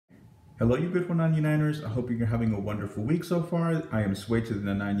Hello, you beautiful 99ers. I hope you're having a wonderful week so far. I am Sway to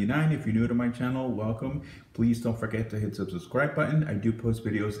the 99. If you're new to my channel, welcome. Please don't forget to hit the subscribe button. I do post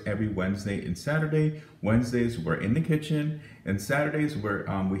videos every Wednesday and Saturday. Wednesdays, we're in the kitchen, and Saturdays,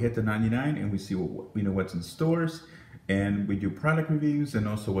 we hit the 99 and we see what's in stores. And we do product reviews and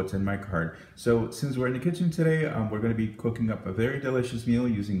also what's in my cart. So since we're in the kitchen today, we're going to be cooking up a very delicious meal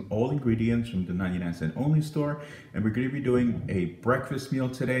using all ingredients from the 99-cent only store. And we're going to be doing a breakfast meal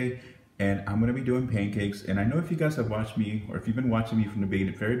today. And I'm going to be doing pancakes. And I know if you guys have watched me, or if you've been watching me from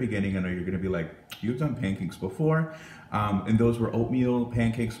the very beginning, I know you're going to be like, you've done pancakes before. And those were oatmeal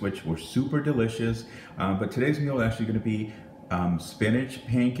pancakes, which were super delicious. But today's meal is actually going to be spinach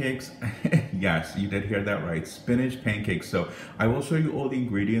pancakes. Yes, you did hear that right, spinach pancakes. So I will show you all the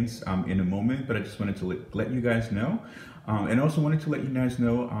ingredients in a moment, but I just wanted to let you guys know. And also wanted to let you guys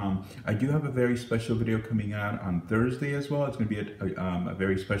know, I do have a very special video coming out on Thursday as well. It's going to be a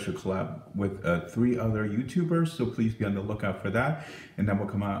very special collab with 3 other YouTubers, so please be on the lookout for that. And that will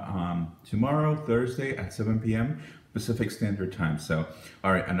come out tomorrow, Thursday at 7 p.m. Pacific Standard Time. So,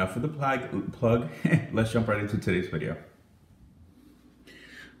 all right, enough of the plug. Let's jump right into today's video.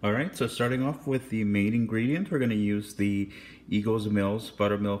 All right, so starting off with the main ingredient, we're going to use the Eagles Mills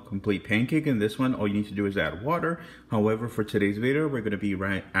Buttermilk Complete Pancake. And this one, all you need to do is add water. However, for today's video, we're going to be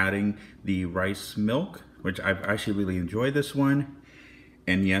adding the rice milk, which I've actually really enjoyed this one.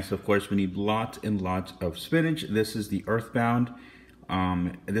 And yes, of course, we need lots and lots of spinach. This is the Earthbound.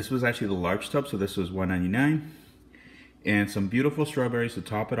 This was actually the large tub, so this was $1.99. And some beautiful strawberries to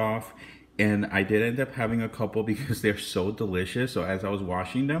top it off. And I did end up having a couple because they're so delicious. So as I was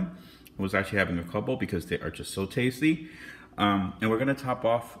washing them, I was actually having a couple because they are just so tasty. And we're going to top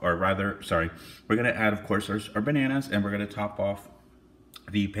off, or rather, sorry, we're going to add, of course, our bananas, and we're going to top off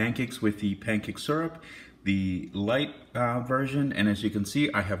the pancakes with the pancake syrup, the light version. And as you can see,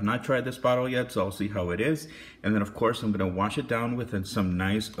 I have not tried this bottle yet, so I'll see how it is. And then, of course, I'm going to wash it down with some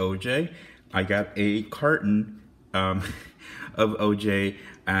nice OJ. I got a carton of OJ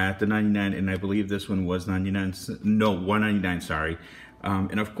at the 99, and I believe this one was 99, no, $1.99, sorry.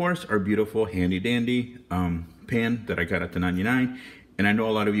 And of course, our beautiful handy dandy pan that I got at the 99. And I know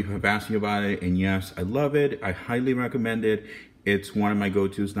a lot of you have asked me about it, and yes, I love it. I highly recommend it. It's one of my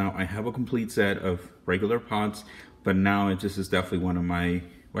go-tos now. I have a complete set of regular pots, but now this is definitely one of my,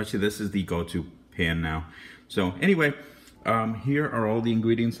 well, actually, this is the go-to pan now. So anyway, here are all the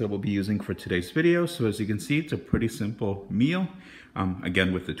ingredients that we'll be using for today's video. So as you can see, it's a pretty simple meal.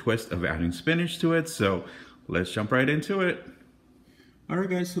 Again, with the twist of adding spinach to it. So let's jump right into it. All right,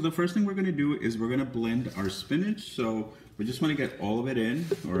 guys, so the first thing we're going to do is we're going to blend our spinach. So we just want to get all of it in,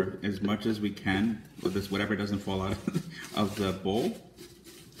 or as much as we can, with this, whatever doesn't fall out of the bowl.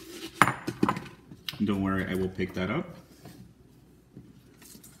 Don't worry, I will pick that up.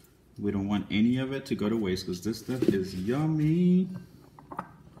 We don't want any of it to go to waste because this stuff is yummy.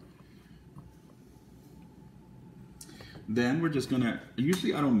 Then we're just gonna,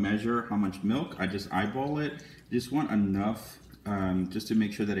 usually I don't measure how much milk, I just eyeball it. Just want enough just to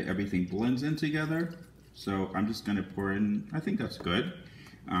make sure that everything blends in together. So I'm just gonna pour in, I think that's good.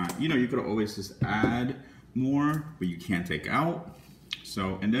 You know, you could always just add more, but you can't take out.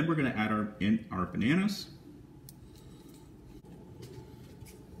 So, and then we're gonna add our bananas.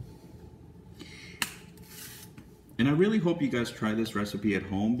 And I really hope you guys try this recipe at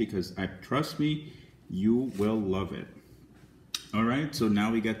home because trust me, you will love it. All right, so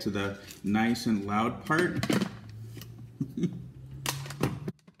now we get to the nice and loud part. It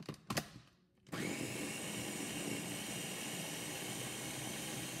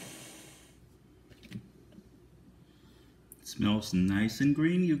smells nice and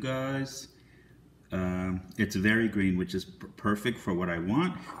green, you guys. It's very green, which is perfect for what I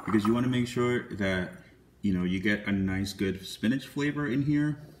want, because you want to make sure that you get a nice good spinach flavor in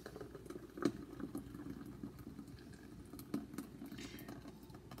here.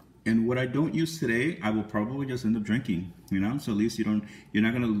 And what I don't use today, I will probably just end up drinking, so at least you're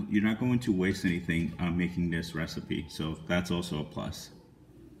not going to waste anything making this recipe. So that's also a plus.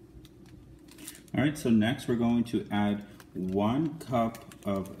 All right, so next we're going to add 1 cup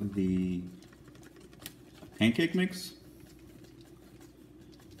of the pancake mix.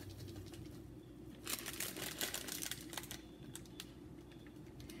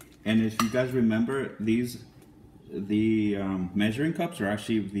 And if you guys remember, the measuring cups are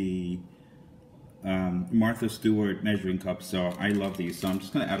actually the Martha Stewart measuring cups, so I love these. So I'm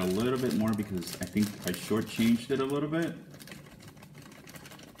just going to add a little bit more because I think I shortchanged it a little bit.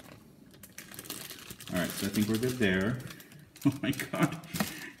 All right, so I think we're good there. Oh my God,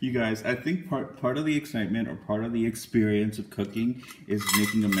 You guys, I think part of the excitement or part of the experience of cooking is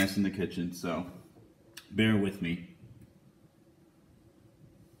making a mess in the kitchen, so bear with me.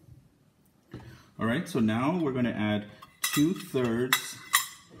 All right, so now we're going to add 2/3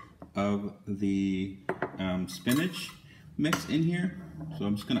 of the spinach mix in here. So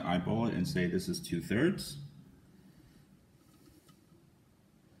I'm just going to eyeball it and say this is 2/3.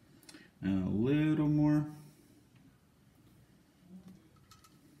 And a little more.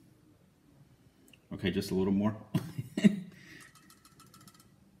 Okay, just a little more.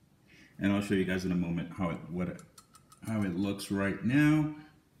 And I'll show you guys in a moment how it looks right now.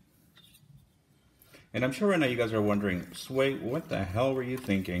 And I'm sure right now you guys are wondering, Sway, what the hell were you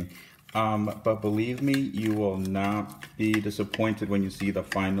thinking? But believe me, you will not be disappointed when you see the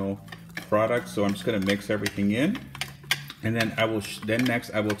final product. So I'm just gonna mix everything in. And then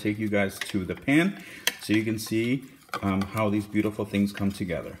next I will take you guys to the pan so you can see how these beautiful things come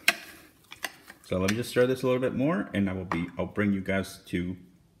together. So let me just stir this a little bit more and I'll bring you guys to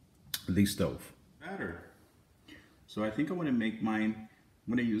the stove. Batter. So I think I wanna make mine,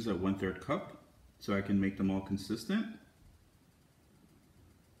 I'm gonna use a 1/3 cup. So I can make them all consistent.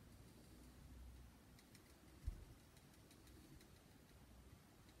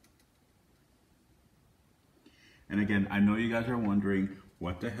 And again, I know you guys are wondering,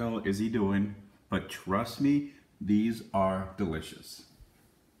 what the hell is he doing? But trust me, these are delicious.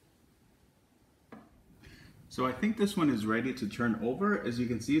 So I think this one is ready to turn over. As you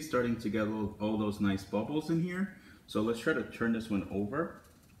can see, it's starting to get all those nice bubbles in here. So let's try to turn this one over.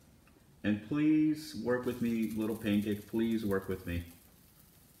 And please work with me, little pancake, please work with me.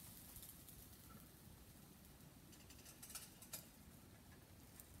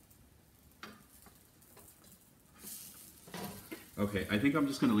 Okay, I think I'm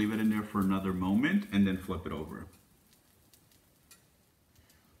just gonna leave it in there for another moment and then flip it over.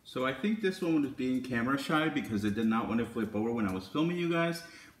 So I think this one was being camera shy because it did not want to flip over when I was filming you guys.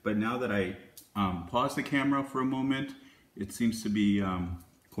 But now that I paused the camera for a moment, it seems to be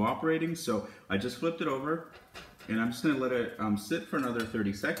cooperating. So I just flipped it over and I'm just gonna let it sit for another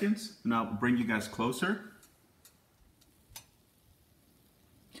 30 seconds and I'll bring you guys closer.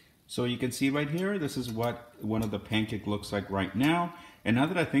 So you can see right here, this is what one of the pancake looks like right now. And now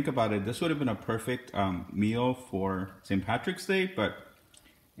that I think about it, this would have been a perfect meal for St. Patrick's Day, but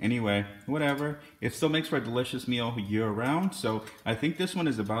anyway, whatever. It still makes for a delicious meal year round. So I think this one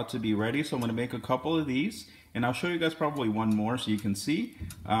is about to be ready. So I'm gonna make a couple of these and I'll show you guys probably one more so you can see.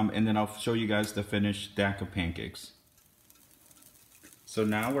 And then I'll show you guys the finished stack of pancakes. So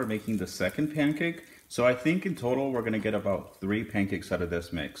now we're making the second pancake. So I think in total, we're gonna get about 3 pancakes out of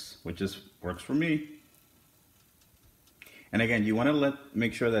this mix, which works for me. And again, you wanna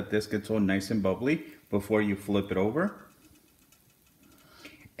make sure that this gets all nice and bubbly before you flip it over.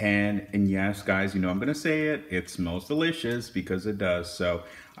 And yes, guys, you know I'm gonna say it, it smells delicious because it does. So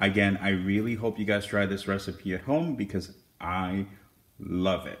again, I really hope you guys try this recipe at home because I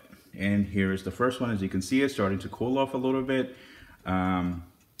love it. And here's the first one. As you can see, it's starting to cool off a little bit.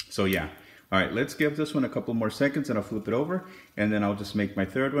 So yeah. All right, let's give this one a couple more seconds and I'll flip it over and then I'll just make my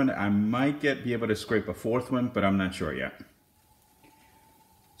third one. I might be able to scrape a fourth one, but I'm not sure yet.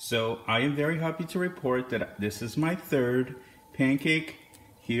 So I am very happy to report that this is my third pancake.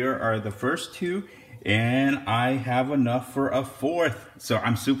 Here are the first 2 and I have enough for a fourth. So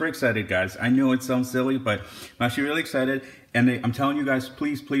I'm super excited, guys. I know it sounds silly, but I'm actually really excited. And I'm telling you guys,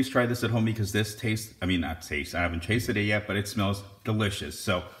 please try this at home because this tastes, I mean, not taste, I haven't tasted it yet, but it smells delicious.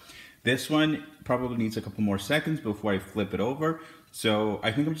 So this one probably needs a couple more seconds before I flip it over. So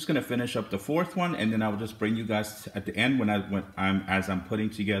I think I'm just gonna finish up the fourth one and then I'll just bring you guys at the end as I'm putting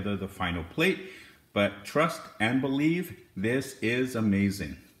together the final plate. But trust and believe, this is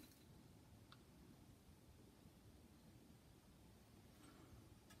amazing.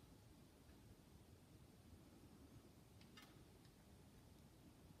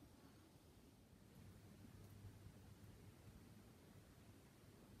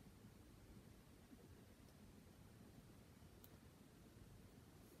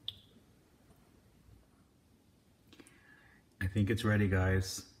 I think it's ready,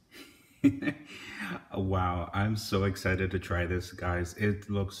 guys. Wow, I'm so excited to try this, guys. It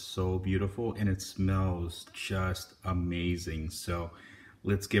looks so beautiful and it smells just amazing. So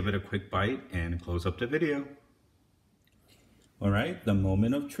let's give it a quick bite and close up the video. All right, the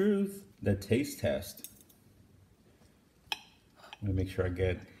moment of truth, the taste test. I'm gonna make sure I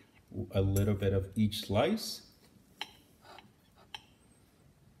get a little bit of each slice.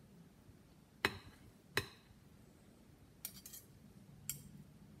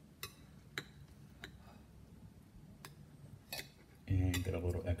 And get a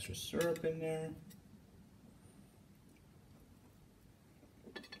little extra extra syrup in there.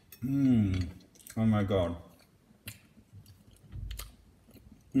 Oh my God.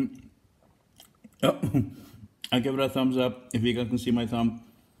 Oh, I give it a thumbs up. If you guys can see my thumb,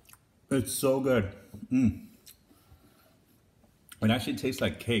 it's so good. It actually tastes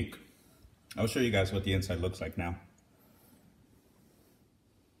like cake. I'll show you guys what the inside looks like now.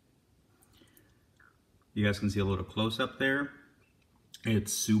 You guys can see a little close up there.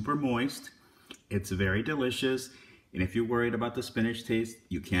 It's super moist. It's very delicious. And if you're worried about the spinach taste,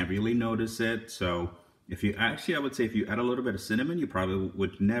 you can't really notice it. So if you actually, I would say if you add a little bit of cinnamon, you probably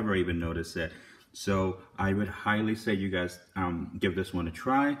would never even notice it. So I would highly say you guys give this one a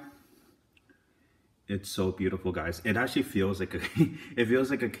try. It's so beautiful, guys. It actually feels like it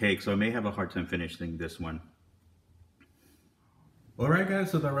feels like a cake, so I may have a hard time finishing this one. Alright guys,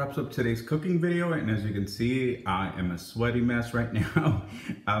 so that wraps up today's cooking video, and as you can see, I am a sweaty mess right now.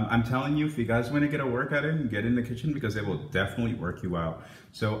 I'm telling you, if you guys want to get a workout in, get in the kitchen because it will definitely work you out.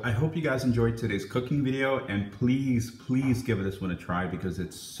 So I hope you guys enjoyed today's cooking video, and please give this one a try because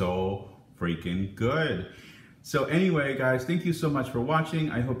it's so freaking good. So anyway guys, thank you so much for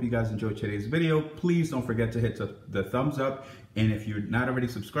watching. I hope you guys enjoyed today's video. Please don't forget to hit the thumbs up, and if you're not already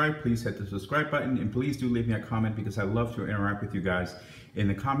subscribed, please hit the subscribe button, and please do leave me a comment because I love to interact with you guys in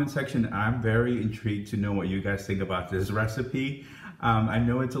the comment section. I'm very intrigued to know what you guys think about this recipe. I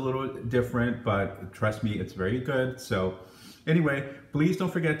know it's a little different, but trust me, it's very good. So anyway, please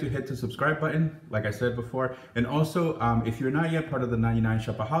don't forget to hit the subscribe button, like I said before. And also, if you're not yet part of the 99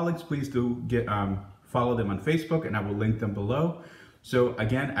 Shopaholics, please do follow them on Facebook, and I will link them below. So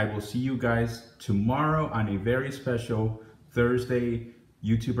again, I will see you guys tomorrow on a very special Thursday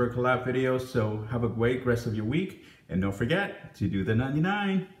YouTuber collab video. So have a great rest of your week, and don't forget to do the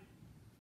 99.